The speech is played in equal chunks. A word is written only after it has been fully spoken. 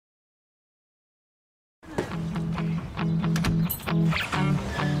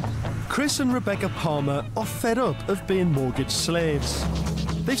Chris and Rebecca Palmer are fed up of being mortgage slaves.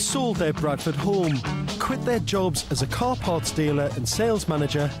 They've sold their Bradford home, quit their jobs as a car parts dealer and sales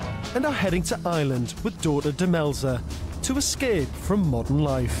manager, and are heading to Ireland with daughter Demelza to escape from modern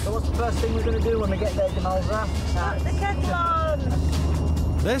life. So what's the first thing we're going to do when we get there, Demelza? Put the kettle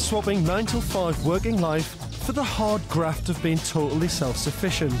on! They're swapping 9 till 5 working life for the hard graft of being totally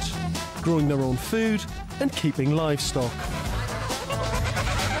self-sufficient, growing their own food and keeping livestock.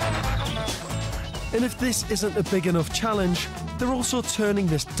 And if this isn't a big enough challenge, they're also turning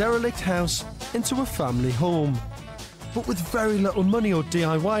this derelict house into a family home. But with very little money or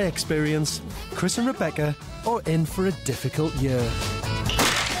DIY experience, Chris and Rebecca are in for a difficult year.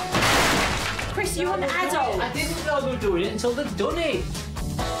 Chris, you're an adult! I didn't know they were doing it until they'd done it.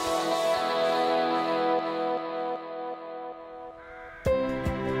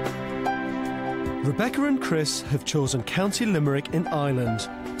 Rebecca and Chris have chosen County Limerick in Ireland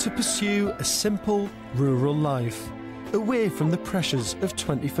to pursue a simple, rural life, away from the pressures of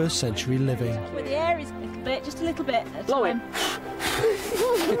 21st century living. Where the air is a little bit, just a little bit at a Blow time.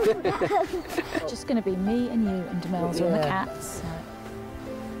 Just going to be me and you and Demelza and the cats.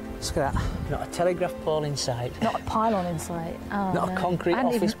 Look at that. Not a telegraph pole in sight. Not a pylon in sight. Oh, Not a concrete And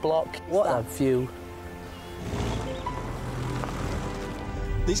office block. What a view.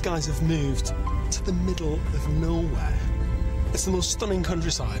 These guys have moved to the middle of nowhere. It's the most stunning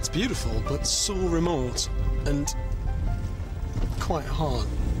countryside. It's beautiful, but so remote and quite hard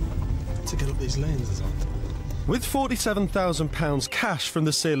to get up these lanes as well. With £47,000 cash from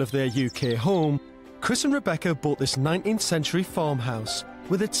the sale of their UK home, Chris and Rebecca bought this 19th century farmhouse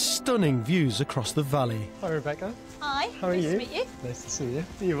with its stunning views across the valley. Hi, Rebecca. Hi, How are nice you? to meet you. Nice to see you.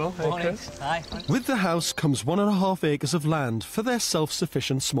 Are you well? Hey, Morning. Chris. Hi. With the house comes 1.5 acres of land for their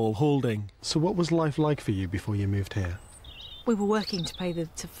self-sufficient small holding. So what was life like for you before you moved here? We were working to pay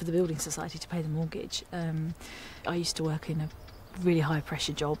for the building society to pay the mortgage. I used to work in a really high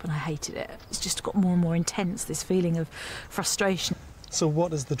pressure job and I hated it. It's just got more and more intense, this feeling of frustration. So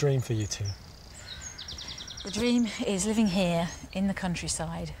what is the dream for you two? The dream is living here in the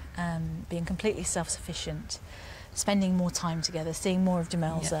countryside, being completely self-sufficient, spending more time together, seeing more of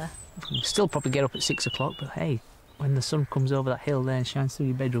Demelza. Yeah. We'll still probably get up at 6 o'clock, but hey, when the sun comes over that hill there and shines through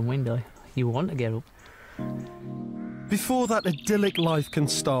your bedroom window, you want to get up. Before that idyllic life can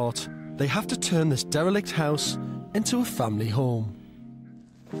start, they have to turn this derelict house into a family home.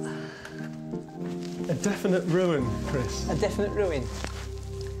 A definite ruin, Chris. A definite ruin.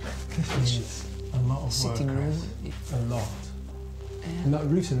 This needs a lot of Sitting work, room. Chris. A lot. And that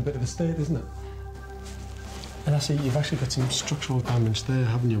roof's in a bit of a state, isn't it? And I see you've actually got some structural damage there,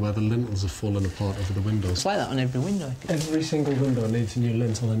 haven't you, where the lintels have fallen apart over the windows. It's like that on every window. Every single window needs a new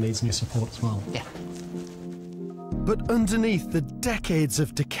lintel and needs new support as well. Yeah. But underneath the decades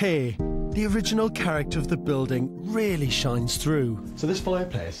of decay, the original character of the building really shines through. So this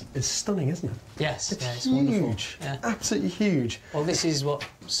fireplace is stunning, isn't it? Yes, It's yeah, it's huge. wonderful. Yeah. Absolutely huge. Well, this is what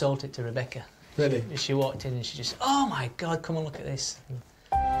sold it to Rebecca. Really? She walked in and she just, oh my God, come and look at this.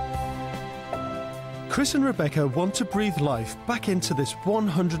 Chris and Rebecca want to breathe life back into this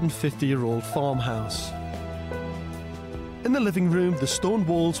 150-year-old farmhouse. In the living room, the stone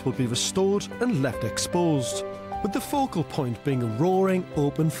walls will be restored and left exposed, with the focal point being a roaring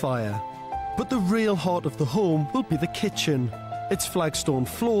open fire. But the real heart of the home will be the kitchen. Its flagstone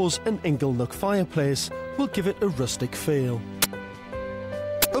floors and inglenook fireplace will give it a rustic feel.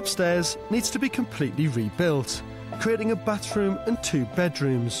 Upstairs needs to be completely rebuilt, creating a bathroom and 2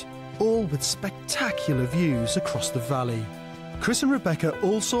 bedrooms, all with spectacular views across the valley. Chris and Rebecca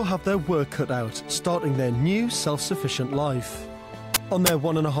also have their work cut out, starting their new self-sufficient life. On their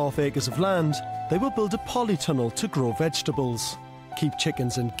 1.5 acres of land, they will build a polytunnel to grow vegetables, keep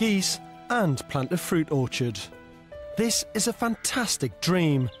chickens and geese, and plant a fruit orchard. This is a fantastic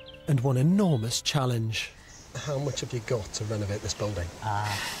dream and one enormous challenge. How much have you got to renovate this building?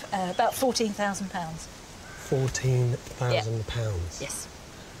 About £14,000. £14,000. Yes.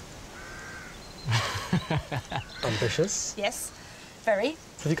 Ambitious. Yes, very.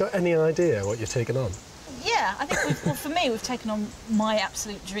 Have you got any idea what you're taking on? Yeah, I think well, for me, we've taken on my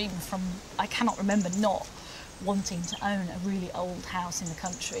absolute dream from, I cannot remember not wanting to own a really old house in the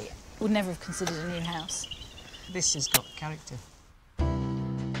country. Would never have considered a new house. This has got character.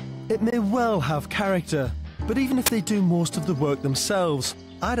 It may well have character, but even if they do most of the work themselves,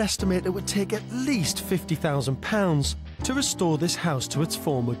 I'd estimate it would take at least £50,000 to restore this house to its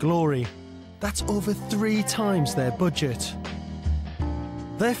former glory. That's over 3 times their budget.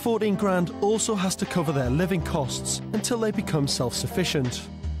 Their 14 grand also has to cover their living costs until they become self-sufficient.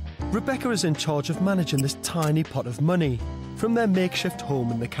 Rebecca is in charge of managing this tiny pot of money from their makeshift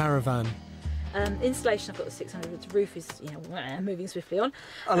home in the caravan. Installation, I've got the 600. The roof is, moving swiftly on.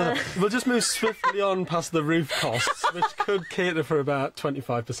 We'll just move swiftly on past the roof costs, which could cater for about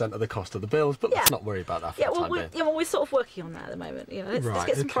 25% of the cost of the build, but let's not worry about that for the time being. We're sort of working on that at the moment. Let's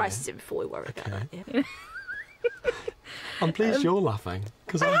get some prices in before we worry about that. I'm pleased you're laughing,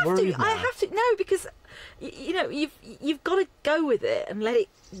 because I'm worried now. I have to. No, because you've got to go with it and let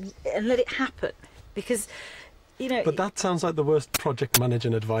it happen, because. But that sounds like the worst project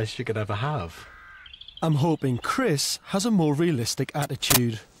managing advice you could ever have. I'm hoping Chris has a more realistic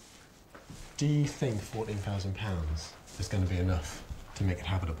attitude. Do you think £14,000 is going to be enough to make it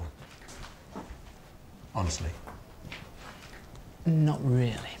habitable? Honestly. Not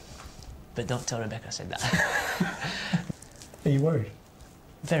really. But don't tell Rebecca I said that. Are you worried?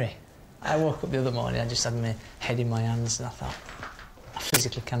 Very. I woke up the other morning, I just had my head in my hands and I thought, I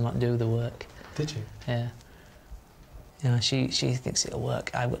physically cannot do the work. Did you? Yeah. She thinks it'll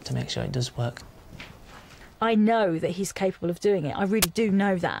work. I've got to make sure it does work. I know that he's capable of doing it. I really do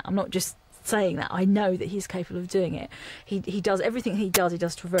know that. I'm not just saying that. I know that he's capable of doing it. He does everything he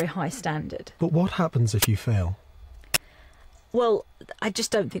does to a very high standard. But what happens if you fail? Well, I just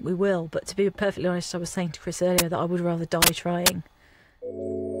don't think we will. But to be perfectly honest, I was saying to Chris earlier that I would rather die trying.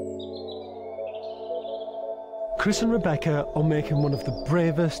 Chris and Rebecca are making one of the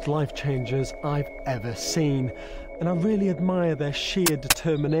bravest life changes I've ever seen. And I really admire their sheer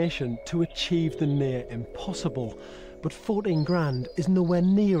determination to achieve the near impossible. But 14 grand is nowhere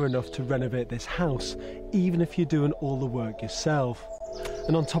near enough to renovate this house, even if you're doing all the work yourself.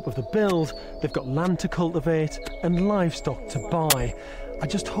 And on top of the build, they've got land to cultivate and livestock to buy. I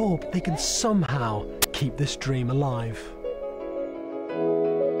just hope they can somehow keep this dream alive.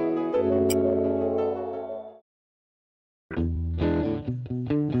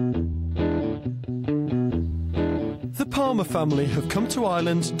 The Palmer family have come to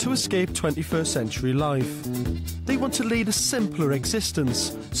Ireland to escape 21st century life. They want to lead a simpler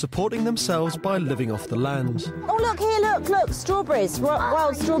existence, supporting themselves by living off the land. Oh, look here, look, strawberries,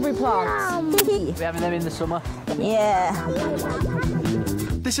 wild strawberry plants. We're having them in the summer. Yeah.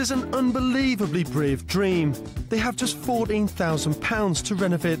 This is an unbelievably brave dream. They have just £14,000 to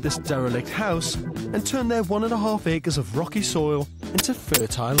renovate this derelict house and turn their 1.5 acres of rocky soil into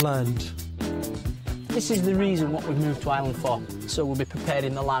fertile land. This is the reason what we've moved to Ireland for, so we'll be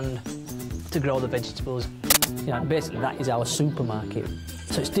preparing the land to grow the vegetables. Basically that is our supermarket.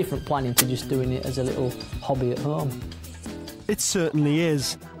 So it's different planning to just doing it as a little hobby at home. It certainly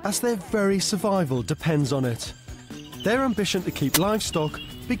is, as their very survival depends on it. Their ambition to keep livestock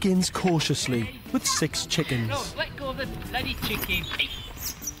begins cautiously with 6 chickens. No, let go of the bloody chicken.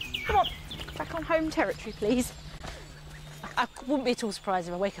 Come on, back on home territory, please. I wouldn't be at all surprised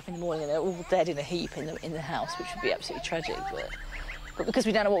if I wake up in the morning and they're all dead in a heap in the house, which would be absolutely tragic. But because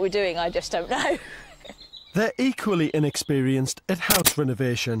we don't know what we're doing, I just don't know. They're equally inexperienced at house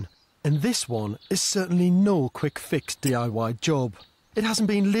renovation, and this one is certainly no quick fix DIY job. It hasn't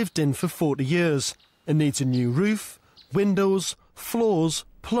been lived in for 40 years and needs a new roof, windows, floors,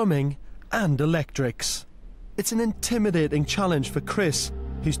 plumbing and electrics. It's an intimidating challenge for Chris,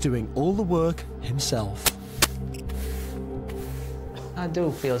 who's doing all the work himself. I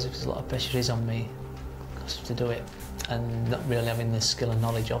do feel as if there's a lot of pressure is on me to do it, and not really having the skill and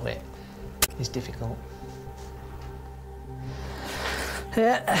knowledge of it is difficult.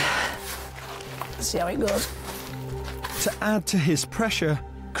 Yeah, let's see how it goes. To add to his pressure,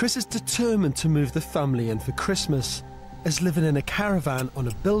 Chris is determined to move the family in for Christmas, as living in a caravan on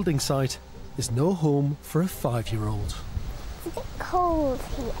a building site is no home for a 5-year-old. It's a bit cold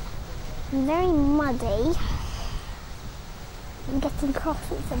here, and very muddy. I'm getting cross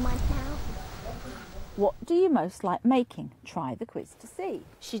with the mud now. What do you most like making? Try the quiz to see.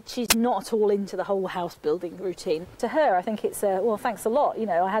 She's not at all into the whole house building routine. To her, I think it's well, thanks a lot.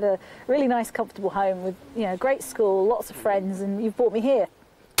 I had a really nice, comfortable home with, great school, lots of friends, and you've brought me here.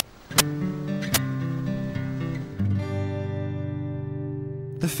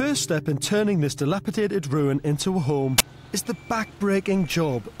 The first step in turning this dilapidated ruin into a home is the back-breaking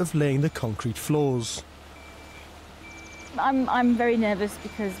job of laying the concrete floors. I'm very nervous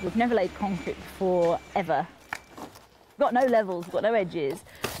because we've never laid concrete before, ever. We've got no levels, we've got no edges,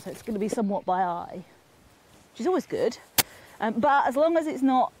 so it's going to be somewhat by eye, which is always good. But as long as it's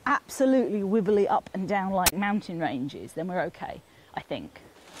not absolutely wibbly up and down like mountain ranges, then we're okay, I think.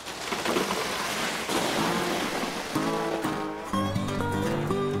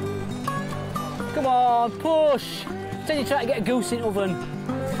 Come on, push! Then you try to get a goose in the oven.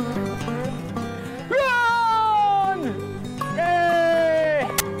 Run! Yay!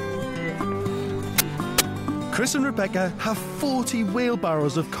 Chris and Rebecca have 40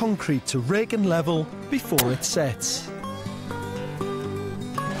 wheelbarrows of concrete to rake and level before it sets.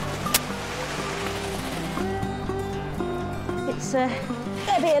 It's going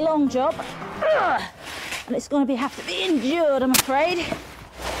to be a long job, and it's going to have to be endured, I'm afraid.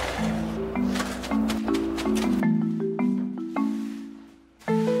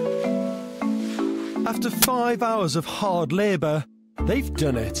 After 5 hours of hard labour, they've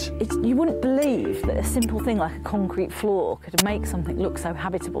done it. You wouldn't believe that a simple thing like a concrete floor could make something look so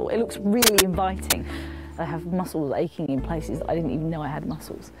habitable. It looks really inviting. I have muscles aching in places that I didn't even know I had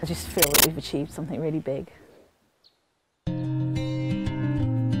muscles. I just feel that we've achieved something really big.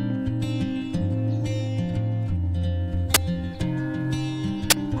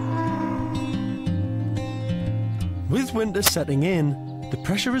 With winter setting in, the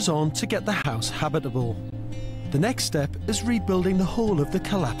pressure is on to get the house habitable. The next step is rebuilding the whole of the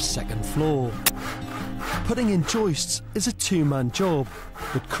collapsed second floor. Putting in joists is a two-man job,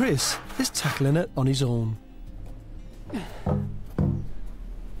 but Chris is tackling it on his own.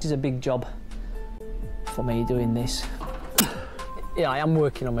 This is a big job for me doing this. Yeah, I am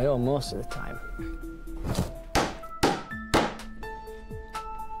working on my own most of the time.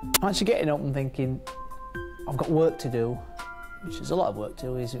 I'm actually getting up and thinking, I've got work to do, which is a lot of work to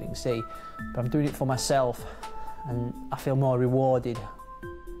do, as you can see, but I'm doing it for myself and I feel more rewarded.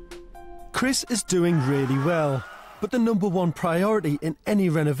 Chris is doing really well, but the #1 priority in any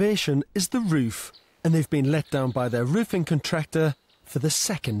renovation is the roof, and they've been let down by their roofing contractor for the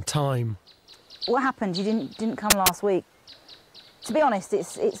second time. What happened? You didn't come last week. To be honest,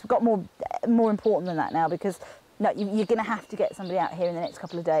 it's got more important than that now, because no, you're going to have to get somebody out here in the next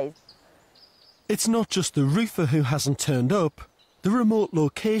couple of days. It's not just the roofer who hasn't turned up. The remote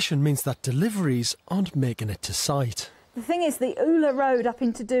location means that deliveries aren't making it to site. The thing is, the Ula Road up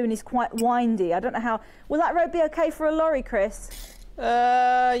into Doon is quite windy. I don't know how... Will that road be OK for a lorry, Chris?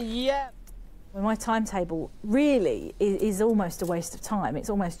 Yeah. Well, my timetable really is almost a waste of time. It's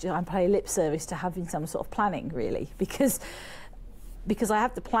almost... I pay lip service to having some sort of planning, really, because I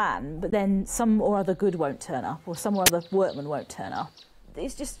have the plan, but then some or other good won't turn up, or some or other workman won't turn up.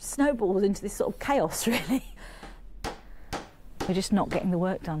 It's just snowballs into this sort of chaos, really. We're just not getting the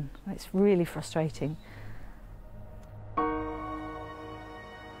work done. It's really frustrating.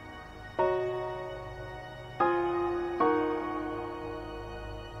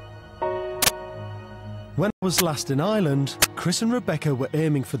 When I was last in Ireland, Chris and Rebecca were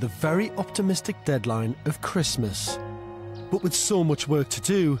aiming for the very optimistic deadline of Christmas. But with so much work to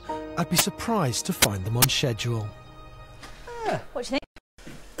do, I'd be surprised to find them on schedule. What do you think?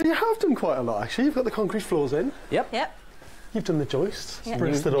 You have done quite a lot, actually. You've got the concrete floors in. Yep. Yep. You've done the joists, Yep.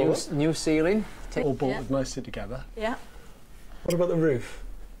 braced it all up. New ceiling. All bolted nicely together. Yeah. What about the roof?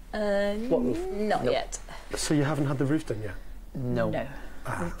 What roof? Not Nope. yet. So you haven't had the roof done yet? No. No.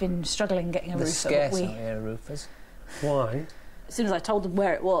 We've been struggling getting a The roofer. scarce But out here, roofers. Why? as soon as I told them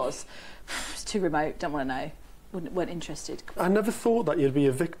where it was, it's too remote, don't want to know, weren't interested. I never thought that you'd be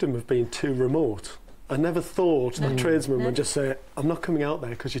a victim of being too remote. I never thought that tradesmen would just say, I'm not coming out there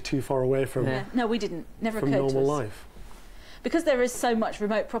because you're too far away from, No, we didn't. Never from occurred to normal us. life. Because there is so much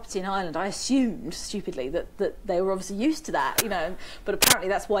remote property in Ireland, I assumed, stupidly, that they were obviously used to that, you know, but apparently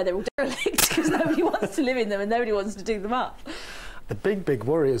that's why they're all derelict, because nobody wants to live in them and nobody wants to do them up. The big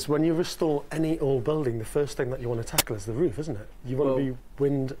worry is when you restore any old building, the first thing that you want to tackle is the roof, isn't it? You want to be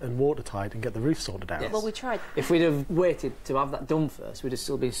wind and watertight and get the roof sorted out. Yes. Well, we tried. If we'd have waited to have that done first, we'd have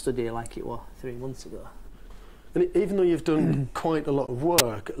still been stood here like it was 3 months ago. And even though you've done quite a lot of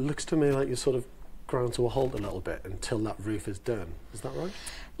work, it looks to me like you're sort of ground to a halt a little bit until that roof is done. Is that right?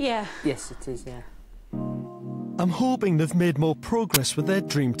 Yeah. Yes, it is, yeah. I'm hoping they've made more progress with their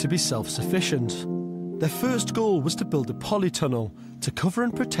dream to be self-sufficient. Their first goal was to build a polytunnel to cover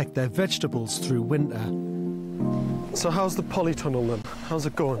and protect their vegetables through winter. So how's the polytunnel then? How's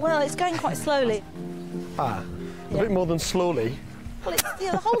it going? Well, it's going quite slowly. A bit more than slowly. Well,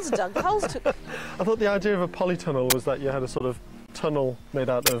 the holes are dug. The holes took... I thought the idea of a polytunnel was that you had a sort of tunnel made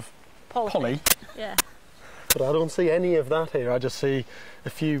out of poly. Yeah. But I don't see any of that here. I just see a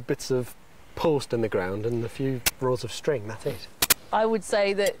few bits of post in the ground and a few rows of string. That's it. I would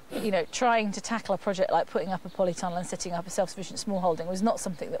say that, you know, trying to tackle a project like putting up a polytunnel and setting up a self-sufficient smallholding was not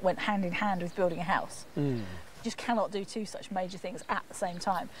something that went hand in hand with building a house. You just cannot do two such major things at the same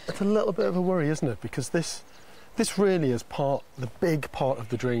time. It's a little bit of a worry, isn't it? Because this really is the big part of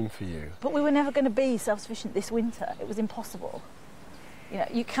the dream for you. But we were never going to be self-sufficient this winter. It was impossible. You know,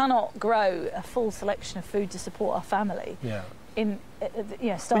 you cannot grow a full selection of food to support our family. Yeah. In, you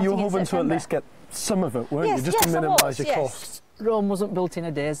know, starting in But you were hoping to at September. least get some of it, weren't Yes, you? Just to yes, I minimise was, your yes. costs. Rome wasn't built in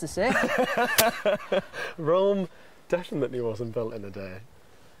a day, as they say. Rome definitely wasn't built in a day.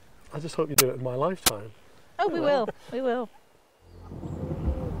 I just hope you do it in my lifetime. Oh, we will. We will.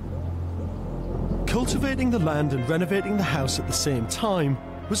 Cultivating the land and renovating the house at the same time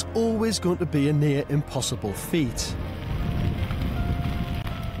was always going to be a near impossible feat.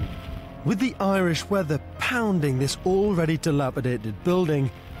 With the Irish weather pounding this already dilapidated building,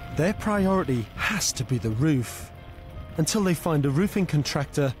 their priority has to be the roof. Until they find a roofing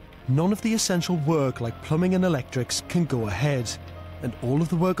contractor, none of the essential work like plumbing and electrics can go ahead, and all of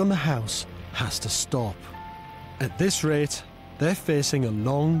the work on the house has to stop. At this rate, they're facing a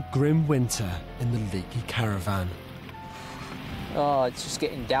long, grim winter in the leaky caravan. Oh, it's just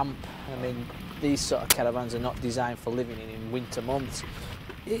getting damp. I mean, these sort of caravans are not designed for living in winter months.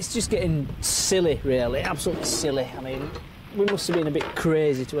 It's just getting silly, really, absolutely silly. I mean, we must have been a bit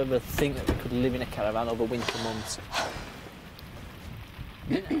crazy to ever think that we could live in a caravan over winter months.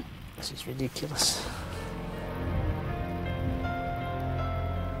 This is ridiculous.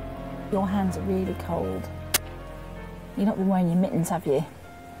 Your hands are really cold. You've not been wearing your mittens, have you?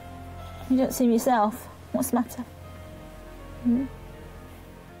 You don't seem yourself. What's the matter?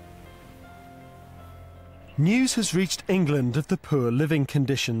 News has reached England of the poor living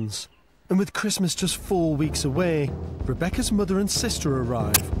conditions, and with Christmas just 4 weeks away, Rebecca's mother and sister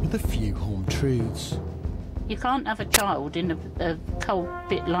arrive with a few home truths. You can't have a child in a cold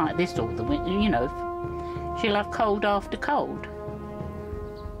bit like this all the winter, you know. She'll have cold after cold.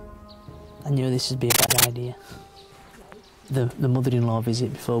 I knew this would be a bad idea. The mother-in-law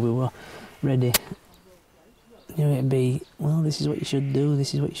visit before we were ready. I knew it'd be, well, this is what you should do,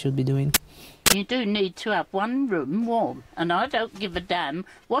 this is what you should be doing. You do need to have one room warm, and I don't give a damn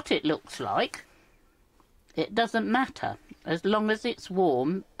what it looks like. It doesn't matter, as long as it's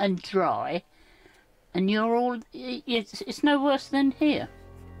warm and dry, and you're all... it's no worse than here.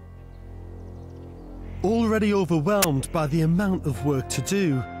 Already overwhelmed by the amount of work to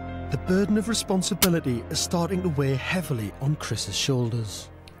do, the burden of responsibility is starting to weigh heavily on Chris's shoulders.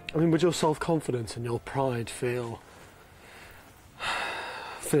 I mean, would your self-confidence and your pride feel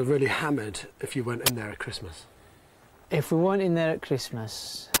really hammered if you went in there at Christmas? If we weren't in there at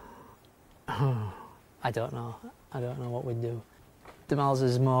Christmas, I don't know. I don't know what we'd do. Demals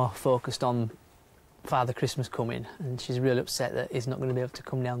is more focused on Father Christmas coming, and she's really upset that he's not going to be able to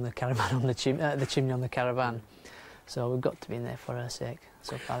come down the caravan on the chimney on the caravan. So we've got to be in there for her sake,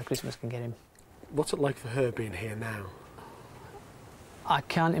 so Father Christmas can get him. What's it like for her being here now? I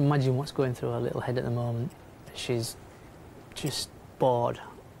can't imagine what's going through her little head at the moment. She's just bored,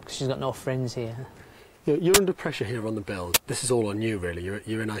 because she's got no friends here. You're under pressure here on the build. This is all on you, really.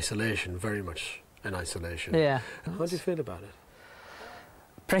 You're in isolation, very much in isolation. Yeah. How do you feel about it?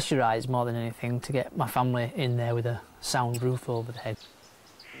 Pressurised more than anything to get my family in there with a sound roof over the head.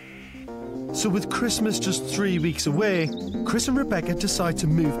 So with Christmas just 3 weeks away, Chris and Rebecca decide to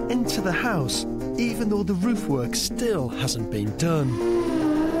move into the house, even though the roof work still hasn't been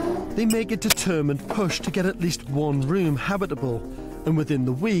done. They make a determined push to get at least one room habitable, and within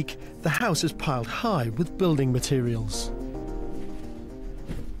the week, the house is piled high with building materials.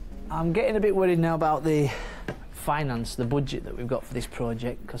 I'm getting a bit worried now about the finance, the budget that we've got for this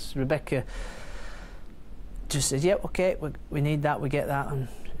project, because Rebecca just says, yeah, OK, we need that, we get that, and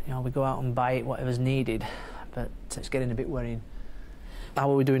you know, we go out and buy it, whatever's needed, but it's getting a bit worrying. How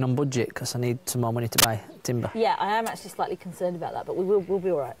are we doing on budget? Because I need some more money to buy timber. Yeah, I am actually slightly concerned about that, but we'll be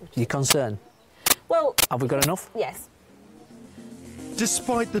all right. Are you concerned? Well... Have we got enough? Yes.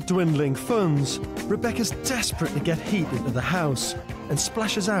 Despite the dwindling funds, Rebecca's desperate to get heat into the house and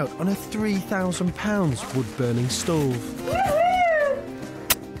splashes out on a £3,000 wood-burning stove.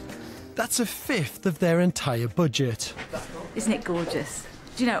 That's a fifth of their entire budget. Isn't it gorgeous?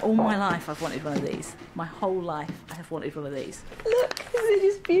 Do you know, all my life I've wanted one of these. My whole life I have wanted one of these. Look, isn't it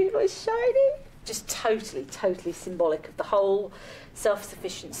just beautiful? It's shiny. Just totally symbolic of the whole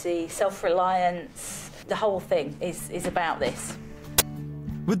self-sufficiency, self-reliance. The whole thing is about this.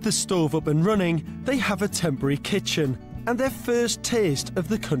 With the stove up and running, they have a temporary kitchen and their first taste of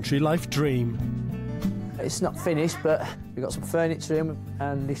the country life dream. It's not finished, but we've got some furniture in,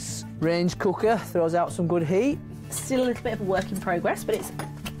 and this range cooker throws out some good heat. Still a little bit of a work in progress, but it's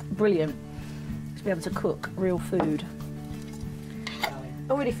brilliant to be able to cook real food. It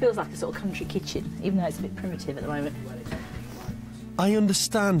already feels like a sort of country kitchen, even though it's a bit primitive at the moment. I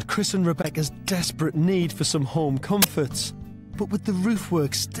understand Chris and Rebecca's desperate need for some home comforts, but with the roof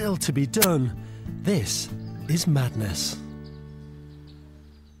work still to be done, this is madness.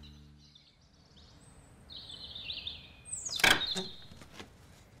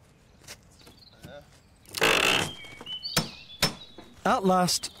 At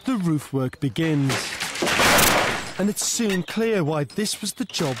last, the roof work begins. And it's soon clear why this was the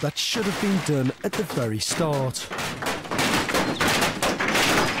job that should have been done at the very start.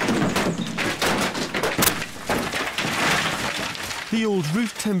 The old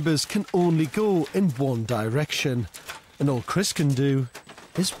roof timbers can only go in one direction, and all Chris can do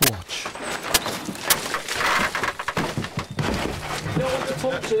is watch. You don't want to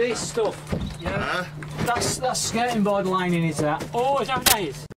touch this stuff. Yeah. That's skirting board lining, is that? Oh, is that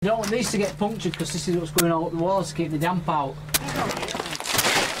nice? You don't want these to get punctured because this is what's going on up the walls to keep the damp out.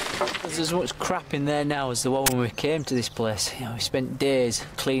 There's as much crap in there now as there was when we came to this place. You know, we spent days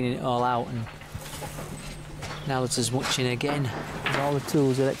cleaning it all out, and now there's as much in again. There's all the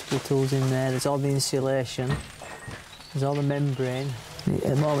tools, electrical tools in there, there's all the insulation, there's all the membrane. At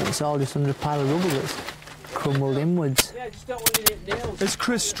the moment it's all just under a pile of rubble that's crumbled inwards. Yeah, just don't want to get nails. As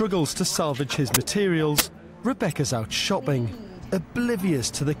Chris struggles to salvage his materials, Rebecca's out shopping,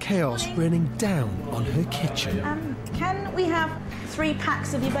 oblivious to the chaos raining down on her kitchen. Can we have 3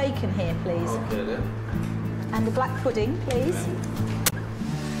 packs of your bacon here, please? Okay, then. And a black pudding, please.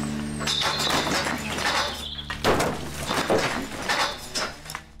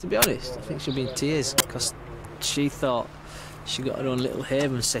 To be honest, I think she'll be in tears because she thought she got her own little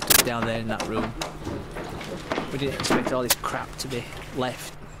haven set up down there in that room. We didn't expect all this crap to be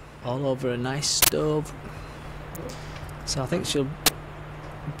left all over a nice stove. So I think she'll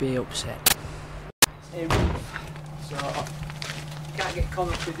be upset. So can't get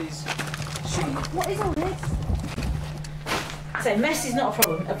caught up with these sheets. What is all this? So mess is not a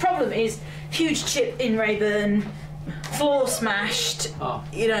problem. A problem is huge chip in Rayburn, floor smashed. Oh.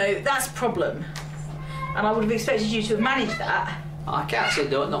 You know, that's a problem. And I would have expected you to have managed that. I can't say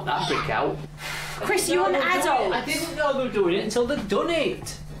don't knock that brick out. Chris, you're an adult. I didn't know they were doing it until they'd done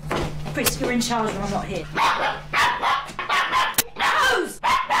it. Chris, you're in charge when I'm not here. Nose!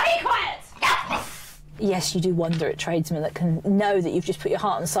 Be quiet! Yes, you do wonder at tradesmen that can know that you've just put your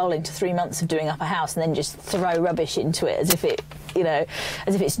heart and soul into 3 months of doing up a house and then just throw rubbish into it as if it, you know,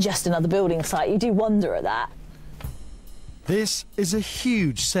 as if it's just another building site. You do wonder at that. This is a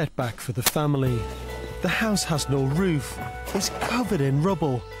huge setback for the family. The house has no roof, is covered in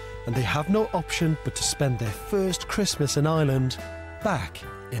rubble, and they have no option but to spend their first Christmas in Ireland back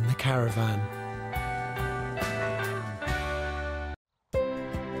in the caravan.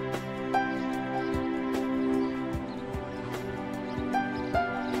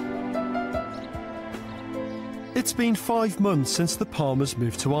 It's been 5 months since the Palmers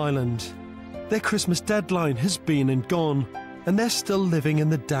moved to Ireland. Their Christmas deadline has been and gone, and they're still living in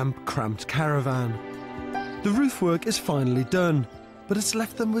the damp, cramped caravan. The roof work is finally done, but it's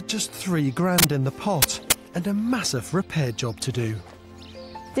left them with just £3 grand in the pot and a massive repair job to do.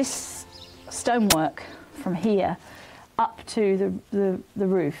 This stonework from here up to the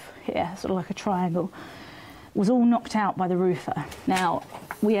roof here, sort of like a triangle, was all knocked out by the roofer. Now,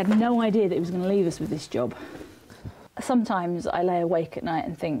 we had no idea that he was going to leave us with this job. Sometimes I lay awake at night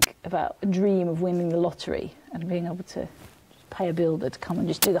and think about a dream of winning the lottery and being able to pay a builder to come and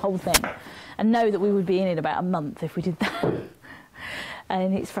just do the whole thing and know that we would be in about a month if we did that.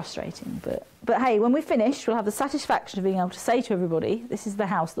 And it's frustrating, but hey, when we're finished, we'll have the satisfaction of being able to say to everybody, this is the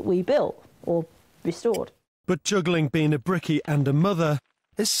house that we built or restored. But juggling being a brickie and a mother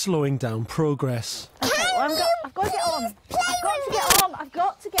is slowing down progress. Okay, well, I've got to get on. I've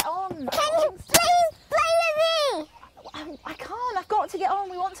got to get on. Can you please play with me? I can't. I've got to get on.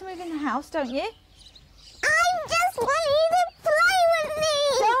 We want to move in the house, don't you? I just want you to play with me.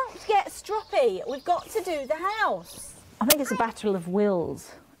 Don't get stroppy. We've got to do the house. I think it's a battle of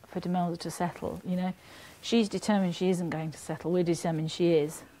wills for Demelza to settle, you know. She's determined she isn't going to settle. We're determined she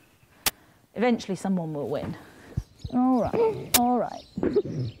is. Eventually someone will win. All right, all right.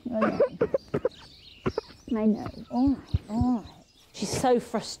 I know. All right, all right. She's so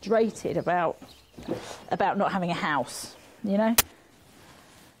frustrated about not having a house, you know.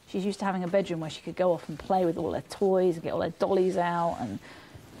 She's used to having a bedroom where she could go off and play with all her toys and get all her dollies out, and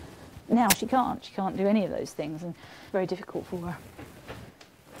now she can't. She can't do any of those things, and it's very difficult for her.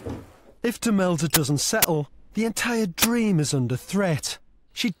 If Demelza doesn't settle, the entire dream is under threat.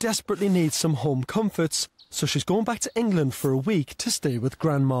 She desperately needs some home comforts, so she's going back to England for a week to stay with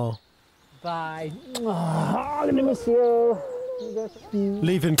Grandma. Bye. Oh, I'm gonna miss you.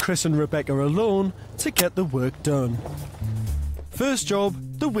 Leaving Chris and Rebecca alone to get the work done. First job,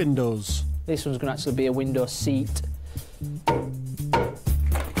 the windows. This one's going to actually be a window seat.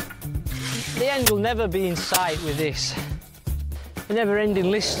 The end will never be in sight with this. A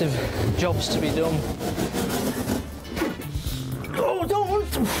never-ending list of jobs to be done. Oh, don't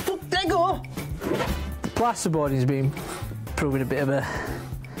want to... There you go! The plasterboarding's been proving a bit of a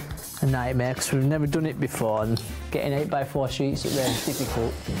nightmare because we've never done it before, and getting 8x4 sheets at there is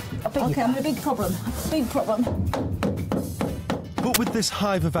difficult. Okay, I'm a big problem. Big problem. But with this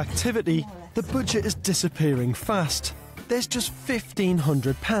hive of activity, the budget is disappearing fast. There's just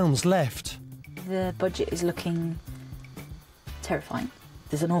 £1,500 left. The budget is looking terrifying.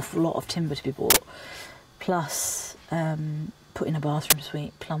 There's an awful lot of timber to be bought, plus put in a bathroom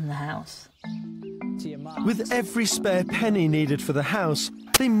suite, plumb the house. With every spare penny needed for the house,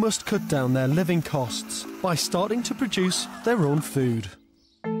 they must cut down their living costs by starting to produce their own food.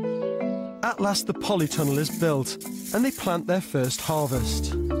 At last the polytunnel is built and they plant their first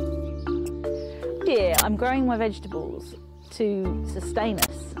harvest. Yeah, I'm growing my vegetables to sustain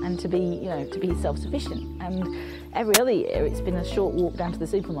us and to be self-sufficient. And every other year it's been a short walk down to the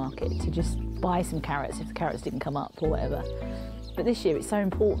supermarket to just buy some carrots if the carrots didn't come up or whatever. But this year it's so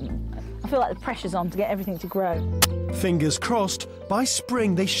important. I feel like the pressure's on to get everything to grow. Fingers crossed, by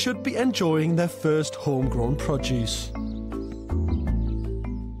spring they should be enjoying their first homegrown produce.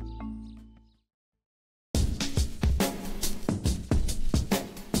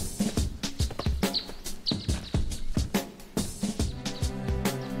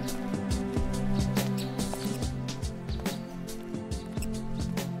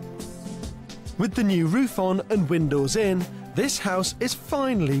 With the new roof on and windows in, this house is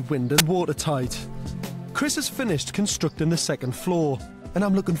finally wind and watertight. Chris has finished constructing the second floor, and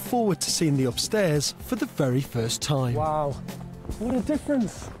I'm looking forward to seeing the upstairs for the very first time. Wow, what a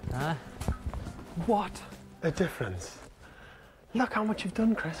difference. Huh? What a difference. Look how much you've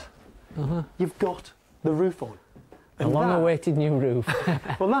done, Chris. You've got the roof on. A long-awaited new roof.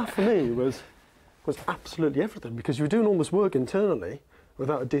 Well, that for me was absolutely everything, because you were doing all this work internally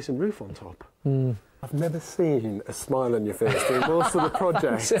without a decent roof on top. I've never seen a smile on your face through most of the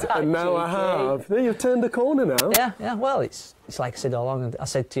project, and now I have. You've turned the corner now. Yeah. Well, it's like I said all along. I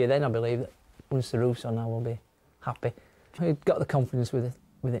said to you then, I believe, that once the roof's on, I will be happy. I've got the confidence with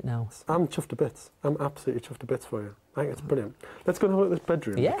it now. I'm chuffed to bits. I'm absolutely chuffed to bits for you. I think it's brilliant. Let's go and have a look at this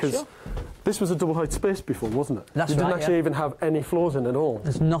bedroom. Yeah, because sure. This was a double height space before, wasn't it? That's you right, didn't actually even have any floors in at all.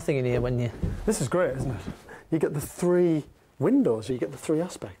 There's nothing in here when you... This is great, isn't it? You get the 3 windows, you get the 3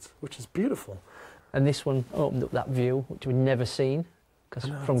 aspects, which is beautiful. And this one opened up that view, which we'd never seen,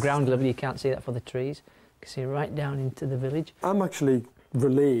 because from ground level you can't see that for the trees. You can see right down into the village. I'm actually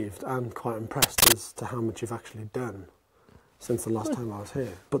relieved and quite impressed as to how much you've actually done since the last time I was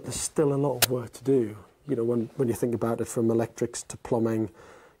here. But there's still a lot of work to do. You know, when you think about it, from electrics to plumbing,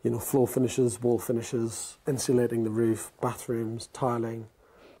 you know, floor finishes, wall finishes, insulating the roof, bathrooms, tiling.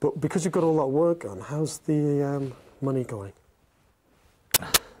 But because you've got all that work on, how's the money going?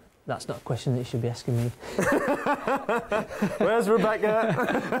 That's not a question that you should be asking me. Where's Rebecca?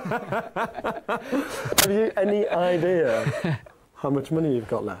 Have you any idea how much money you've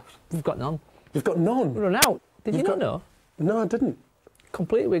got left? We've got none. You've got none? We've run out. Did you not know? No, I didn't.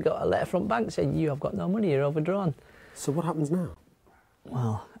 Completely, we got a letter from bank saying you have got no money, you're overdrawn. So what happens now?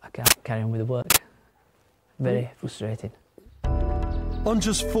 Well, I can't carry on with the work. Very frustrating. On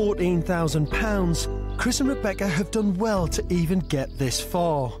just £14,000, Chris and Rebecca have done well to even get this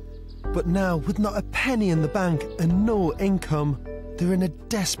far. But now, with not a penny in the bank and no income, they're in a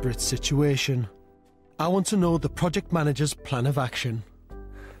desperate situation. I want to know the project manager's plan of action.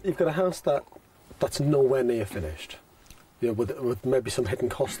 You've got a house that's nowhere near finished. You know, with maybe some hidden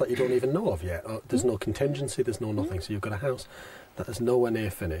costs that you don't even know of yet. There's no contingency, there's no nothing. So you've got a house that is nowhere near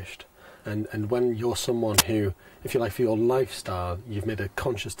finished. And when you're someone who, if you like, for your lifestyle, you've made a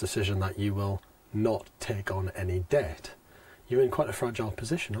conscious decision that you will not take on any debt, you're in quite a fragile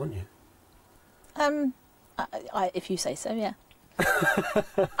position, aren't you? If you say so, yeah.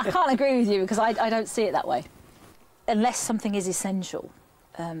 I can't agree with you because I don't see it that way. Unless something is essential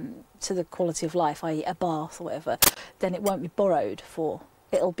to the quality of life, i.e. a bath or whatever, then it won't be borrowed for.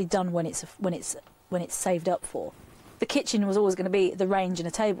 It'll be done when it's saved up for. The kitchen was always going to be the range and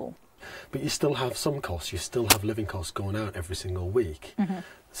a table. But you still have some costs. You still have living costs going out every single week.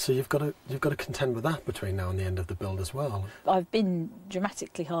 So you've got to contend with that between now and the end of the build as well. I've been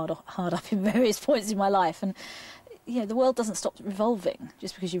dramatically hard up in various points in my life, and the world doesn't stop revolving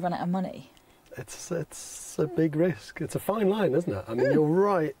just because you run out of money. It's a big risk. It's a fine line, isn't it? I mean, you're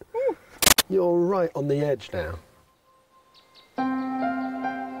right. You're right on the edge now.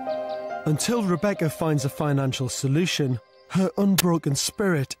 Until Rebecca finds a financial solution, her unbroken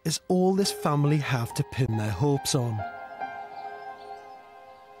spirit is all this family have to pin their hopes on.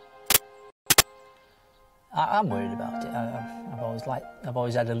 I'm worried about it. I've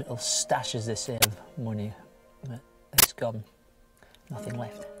always had a little stash, as they say, of money, but it's gone. Nothing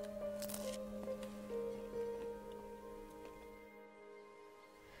left.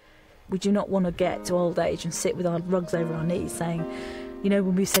 We do not want to get to old age and sit with our rugs over our knees saying, you know,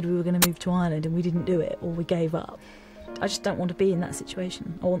 when we said we were going to move to Ireland and we didn't do it, or we gave up. I just don't want to be in that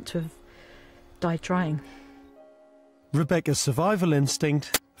situation. I want to have died trying. Rebecca's survival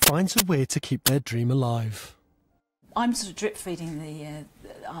instinct finds a way to keep their dream alive. I'm sort of drip feeding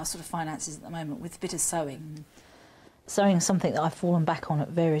our sort of finances at the moment with a bit of sewing. Sewing is something that I've fallen back on at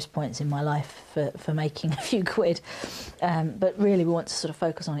various points in my life for making a few quid, but really we want to sort of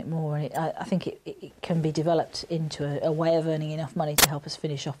focus on it more, and I think it can be developed into a way of earning enough money to help us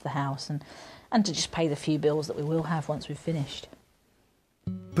finish off the house and to just pay the few bills that we will have once we've finished.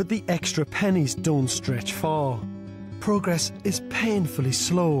 But the extra pennies don't stretch far. Progress is painfully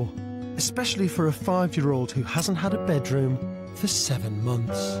slow, especially for a 5-year-old who hasn't had a bedroom for 7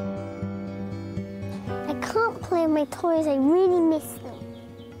 months. I can't play with my toys, I really miss them.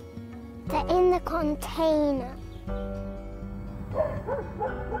 They're in the container.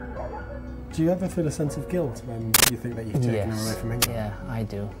 Do you ever feel a sense of guilt when you think that you've taken her away from England? Yeah, I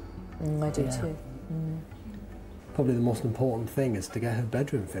do. I do too. Probably the most important thing is to get her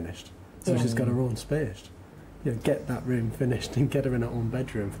bedroom finished, so she's got her own space. You know, get that room finished and get her in her own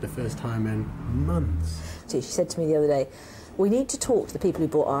bedroom for the first time in months. She said to me the other day, we need to talk to the people who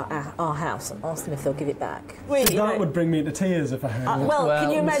bought our house and ask them if they'll give it back. Really, that would bring me to tears if I heard. Well,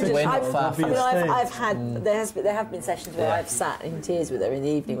 can you imagine? I've had there have been sessions where I've sat in tears with her in the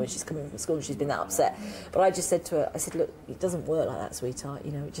evening when she's coming from school and she's been that upset. But I just said to her, I said, look, it doesn't work like that, sweetheart.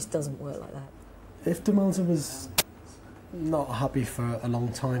 You know, it just doesn't work like that. If Demelza was not happy for a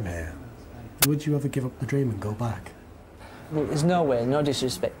long time here, would you ever give up the dream and go back? Well, there's no way, no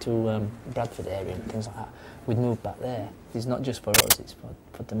disrespect to Bradford area and things like that, we'd move back there. It's not just for us, it's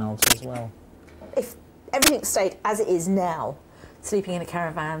for Demelza as well. If everything stayed as it is now, sleeping in a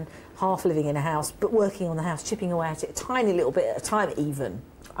caravan, half living in a house, but working on the house, chipping away at it a tiny little bit at a time even,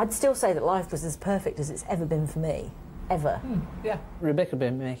 I'd still say that life was as perfect as it's ever been for me. Ever. Yeah. Rebecca will be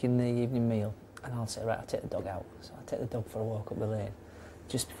making the evening meal and I'll say, right, I'll take the dog out. So I'll take the dog for a walk up the lane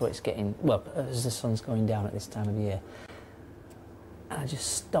just before it's getting, well, as the sun's going down at this time of year. And I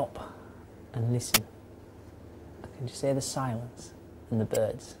just stop and listen. I can just hear the silence and the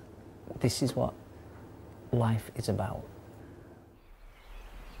birds. This is what life is about.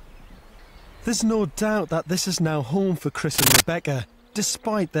 There's no doubt that this is now home for Chris and Rebecca,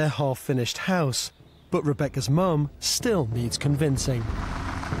 despite their half-finished house. But Rebecca's mum still needs convincing.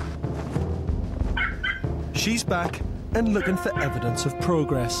 She's back and looking for evidence of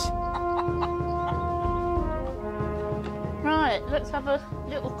progress. Right, let's have a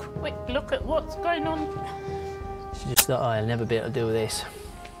little quick look at what's going on. She just thought, oh, I'll never be able to do this.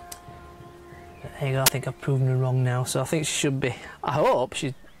 But there you go, I think I've proven her wrong now, so I think she should be, I hope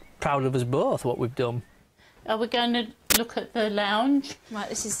she's proud of us both, what we've done. Are we going to look at the lounge? Right,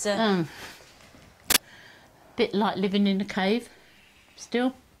 this is... bit like living in a cave,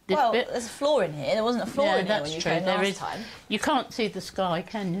 still. Well, bit. there's a floor in here. There wasn't a floor in here when you came last time. You can't see the sky,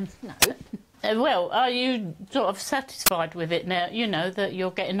 can you? No. Well, are you sort of satisfied with it now? You know that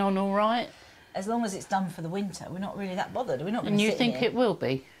you're getting on all right. As long as it's done for the winter, we're not really that bothered. We're not. And you think it will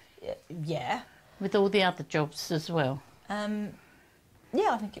be? Yeah. With all the other jobs as well. Yeah,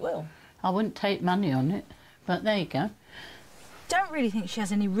 I think it will. I wouldn't take money on it, but there you go. Don't really think she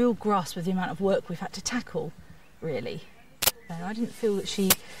has any real grasp of the amount of work we've had to tackle, really. I didn't feel that she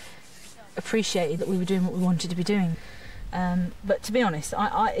appreciated that we were doing what we wanted to be doing. But to be honest,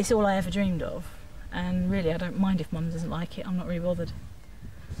 it's all I ever dreamed of. And really, I don't mind if Mum doesn't like it. I'm not really bothered.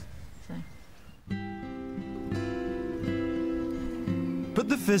 So. But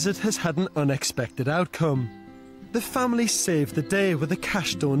the visit has had an unexpected outcome. The family saved the day with a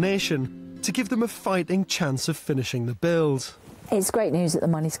cash donation to give them a fighting chance of finishing the build. It's great news that the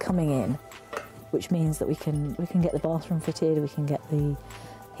money's coming in, which means that we can get the bathroom fitted, we can get the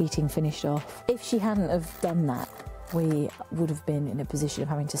heating finished off. If she hadn't have done that, we would have been in a position of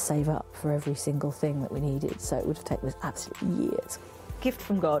having to save up for every single thing that we needed, so it would have taken us absolutely years. Gift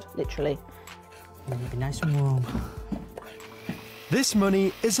from God, literally. It'll be nice and warm. This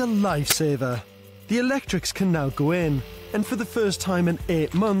money is a lifesaver. The electrics can now go in, and for the first time in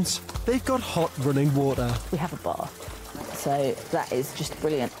 8 months, they've got hot running water. We have a bath, so that is just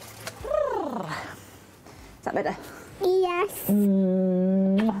brilliant. Is that better? Yes.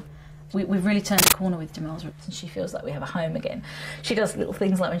 We've really turned the corner with Demelza, and she feels like we have a home again. She does little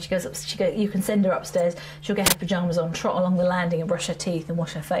things like when she goes up, you can send her upstairs, she'll get her pyjamas on, trot along the landing and brush her teeth and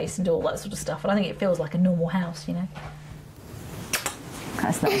wash her face and do all that sort of stuff. And I think it feels like a normal house, you know.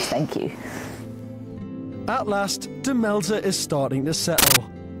 That's nice, thank you. At last, Demelza is starting to settle,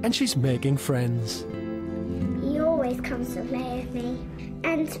 and she's making friends. He always comes to play with me.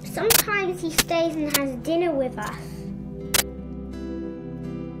 and sometimes he stays and has dinner with us.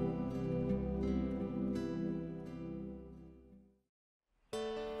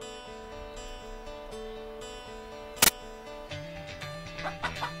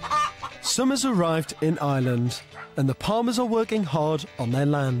 Summer's arrived in Ireland, and the Palmers are working hard on their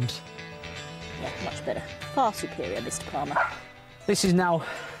land. Yeah, much better. Far superior, Mr. Palmer. This is now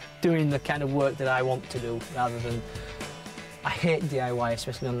doing the kind of work that I want to do, rather than... I hate DIY,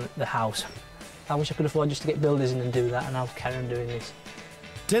 especially on the house. I wish I could afford just to get builders in and do that, and I'll carry on doing this.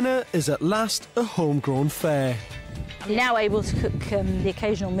 Dinner is at last a homegrown fare. I'm now able to cook the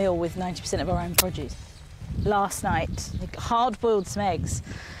occasional meal with 90% of our own produce. Last night, I hard-boiled some eggs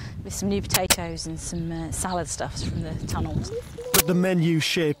with some new potatoes and some salad stuffs from the tunnels. But the menu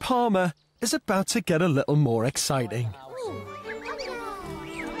Chez Palmer is about to get a little more exciting.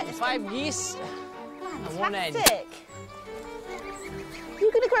 5 geese and 1 hen. Fantastic!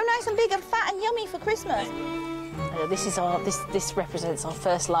 You're going to grow nice and big and fat and yummy for Christmas. This represents our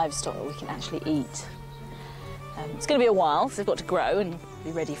first livestock that we can actually eat. It's going to be a while, so they've got to grow and be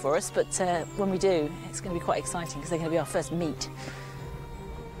ready for us, but when we do, it's going to be quite exciting because they're going to be our first meat.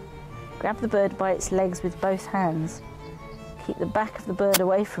 Grab the bird by its legs with both hands. Keep the back of the bird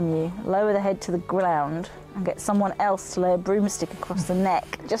away from you, lower the head to the ground, and get someone else to lay a broomstick across the neck,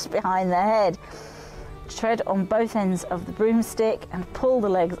 just behind the head. Tread on both ends of the broomstick and pull the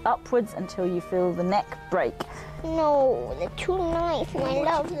legs upwards until you feel the neck break. No, they're too nice and I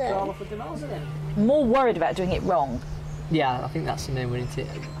love them. I'm more worried about doing it wrong. Yeah, I think that's the main one, isn't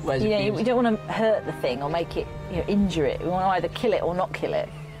it? We don't want to hurt the thing or make it, injure it. We want to either kill it or not kill it.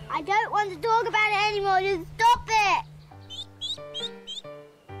 I don't want to talk about it anymore, just stop it!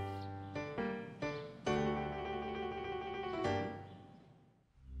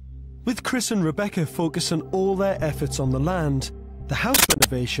 With Chris and Rebecca focusing all their efforts on the land, the house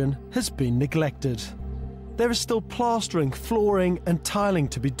renovation has been neglected. There is still plastering, flooring and tiling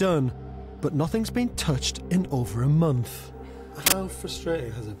to be done, but nothing's been touched in over a month. How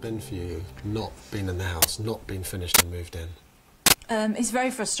frustrating has it been for you not being in the house, not being finished and moved in? It's very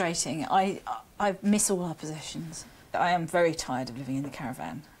frustrating. I miss all our possessions. I am very tired of living in the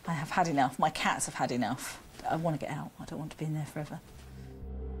caravan. I have had enough. My cats have had enough. I want to get out. I don't want to be in there forever.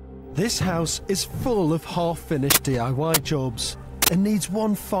 This house is full of half-finished DIY jobs and needs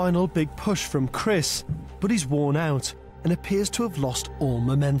one final big push from Chris, but he's worn out and appears to have lost all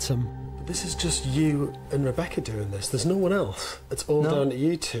momentum. But this is just you and Rebecca doing this. There's no one else. It's all down to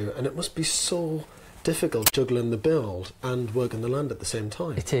you two, and it must be so difficult juggling the build and working the land at the same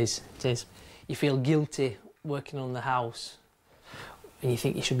time. It is, it is. You feel guilty working on the house and you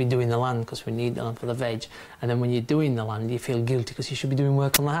think you should be doing the land because we need the land for the veg, and then when you're doing the land you feel guilty because you should be doing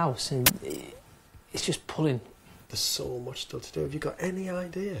work on the house, and it's just pulling. There's so much still to do. Have you got any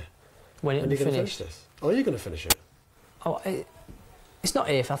idea when it'll be finished? Finish this? Oh, are you going to finish it? Oh, it's not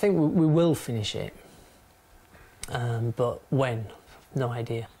if. I think we will finish it, but when? No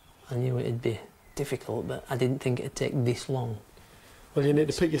idea. I knew it'd be difficult, but I didn't think it'd take this long. Well, you need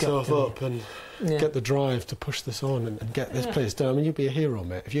to pick yourself up and get the drive to push this on and get this place done. I mean, you'd be a hero,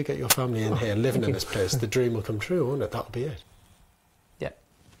 mate. If you get your family in here living in this place, the dream will come true, won't it? That'll be it. Yeah.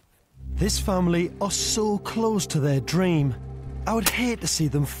 This family are so close to their dream. I would hate to see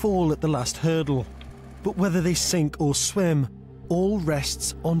them fall at the last hurdle. But whether they sink or swim, all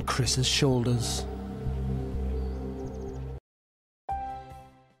rests on Chris's shoulders.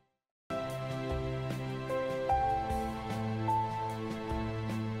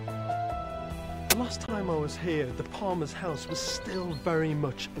 The last time I was here, the Palmer's house was still very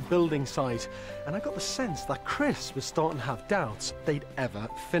much a building site, and I got the sense that Chris was starting to have doubts they'd ever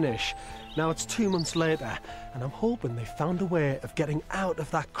finish. Now it's 2 months later, and I'm hoping they found a way of getting out of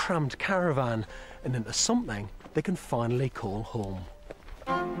that cramped caravan and into something they can finally call home.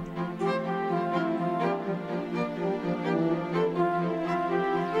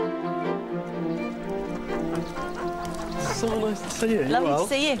 So nice to see you. Lovely to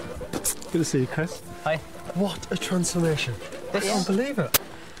see you. Good to see you, Chris. Hi. What a transformation. I can't believe it.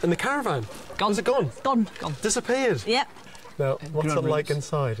 And the caravan? Gone. Where's it gone? Gone. Disappeared? Yep. Now, what's it like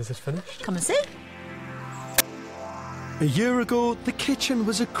inside? Is it finished? Come and see. A year ago, the kitchen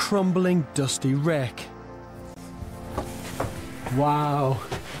was a crumbling, dusty wreck. Wow.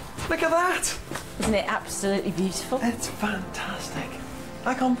 Look at that! Isn't it absolutely beautiful? It's fantastic.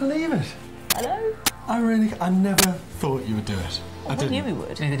 I can't believe it. Hello. I never thought you would do it. I knew we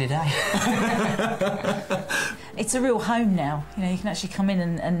would. Neither did I. It's a real home now. You know, you can actually come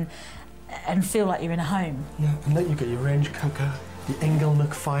in and feel like you're in a home. Yeah, and then you've got your range cooker, the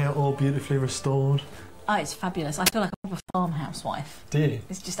Inglenook fire all beautifully restored, Oh, it's fabulous. I feel like a proper farmhouse wife. Do you?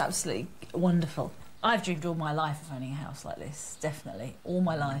 It's just absolutely wonderful. I've dreamed all my life of owning a house like this, definitely, all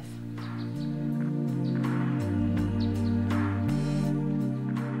my life.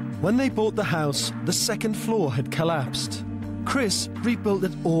 When they bought the house, the second floor had collapsed. Chris rebuilt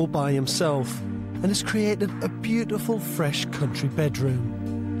it all by himself and has created a beautiful, fresh country bedroom.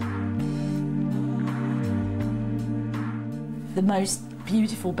 The most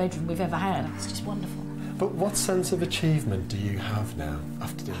beautiful bedroom we've ever had. It's just wonderful. But what sense of achievement do you have now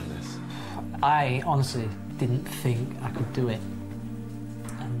after doing this? I honestly didn't think I could do it,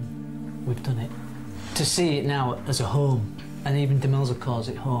 and we've done it. To see it now as a home, and even Demelza calls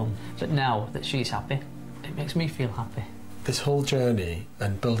it home, but now that she's happy, it makes me feel happy. This whole journey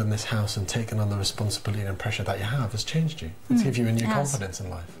and building this house and taking on the responsibility and pressure that you have has changed you. It's given you a new confidence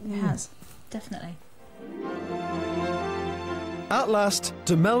in life. It has, definitely. At last,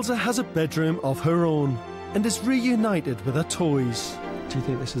 Demelza has a bedroom of her own and is reunited with her toys. Do you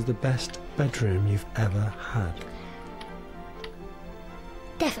think this is the best bedroom you've ever had?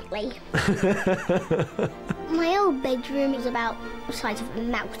 Definitely. My old bedroom was about the size of a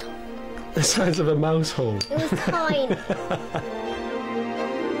mouse hole. The size of a mouse hole. It was tiny.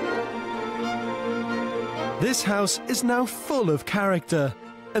 This house is now full of character,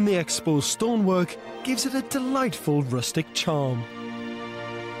 and the exposed stonework gives it a delightful rustic charm.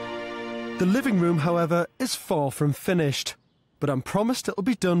 The living room, however, is far from finished, but I'm promised it'll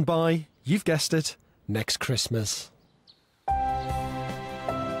be done by, you've guessed it, next Christmas.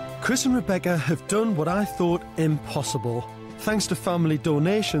 Chris and Rebecca have done what I thought impossible. Thanks to family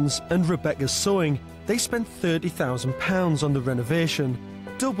donations and Rebecca's sewing, they spent £30,000 on the renovation,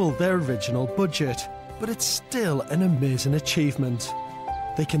 double their original budget, but it's still an amazing achievement.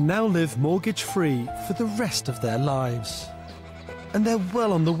 They can now live mortgage-free for the rest of their lives. And they're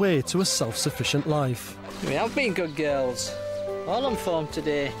well on the way to a self-sufficient life. We have been good girls. All on form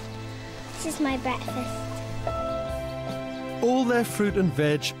today. This is my breakfast. All their fruit and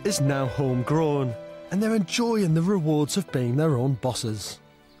veg is now homegrown, and they're enjoying the rewards of being their own bosses.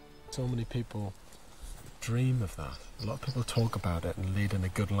 So many people dream of that. A lot of people talk about it and leading a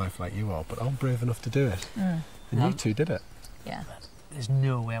good life like you are, but aren't brave enough to do it. And you two did it. Yeah. There's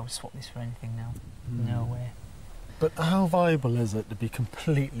no way I would swap this for anything now. No way. But how viable is it to be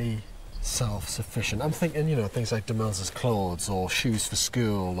completely self-sufficient? I'm thinking, you know, things like Demelza's clothes or shoes for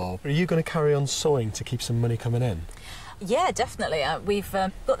school, or are you going to carry on sewing to keep some money coming in? Yeah, definitely. We've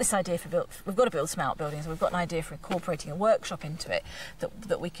got this idea we've got to build some outbuildings. We've got an idea for incorporating a workshop into it,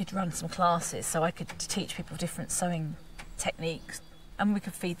 that we could run some classes, so I could teach people different sewing techniques, and we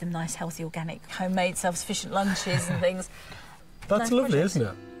could feed them nice, healthy, organic, homemade, self-sufficient lunches and things. That's Nice lovely, project. isn't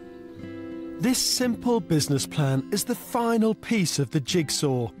it? This simple business plan is the final piece of the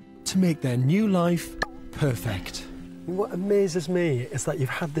jigsaw to make their new life perfect. What amazes me is that you've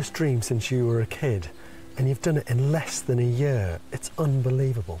had this dream since you were a kid, and you've done it in less than a year. It's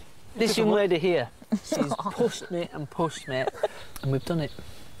unbelievable. This young lady here, she's pushed me, and we've done it.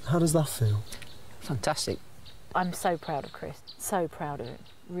 How does that feel? Fantastic. I'm so proud of Chris, so proud of him,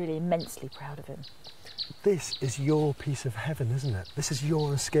 really immensely proud of him. This is your piece of heaven, isn't it? This is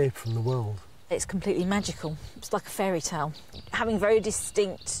your escape from the world. It's completely magical. It's like a fairy tale. Having very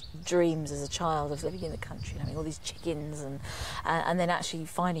distinct dreams as a child of living in the country, having all these chickens, and then actually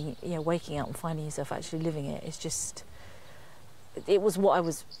finding, you know, waking up and finding yourself actually living it. It's just, it's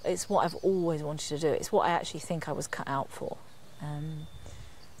what I've always wanted to do. It's what I actually think I was cut out for, and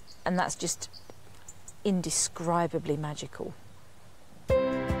that's just indescribably magical.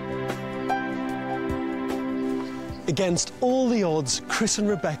 Against all the odds, Chris and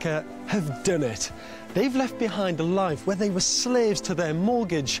Rebecca have done it. They've left behind a life where they were slaves to their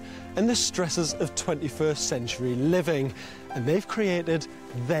mortgage and the stresses of 21st century living. And they've created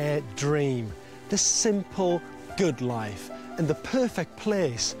their dream, the simple, good life, and the perfect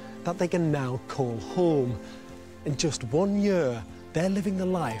place that they can now call home. In just 1 year, they're living the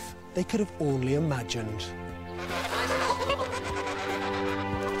life they could have only imagined.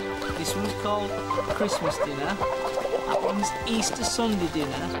 This one's called Christmas dinner. That one's Easter Sunday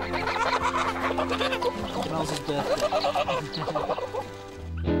dinner. Demelza's birthday.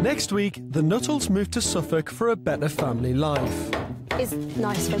 Next week, the Nuttles move to Suffolk for a better family life. It's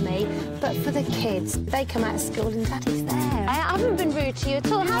nice for me, but for the kids, they come out of school and Daddy's there. I haven't been rude to you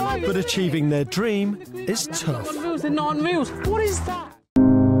at all, have I? But achieving their dream is tough. What is that?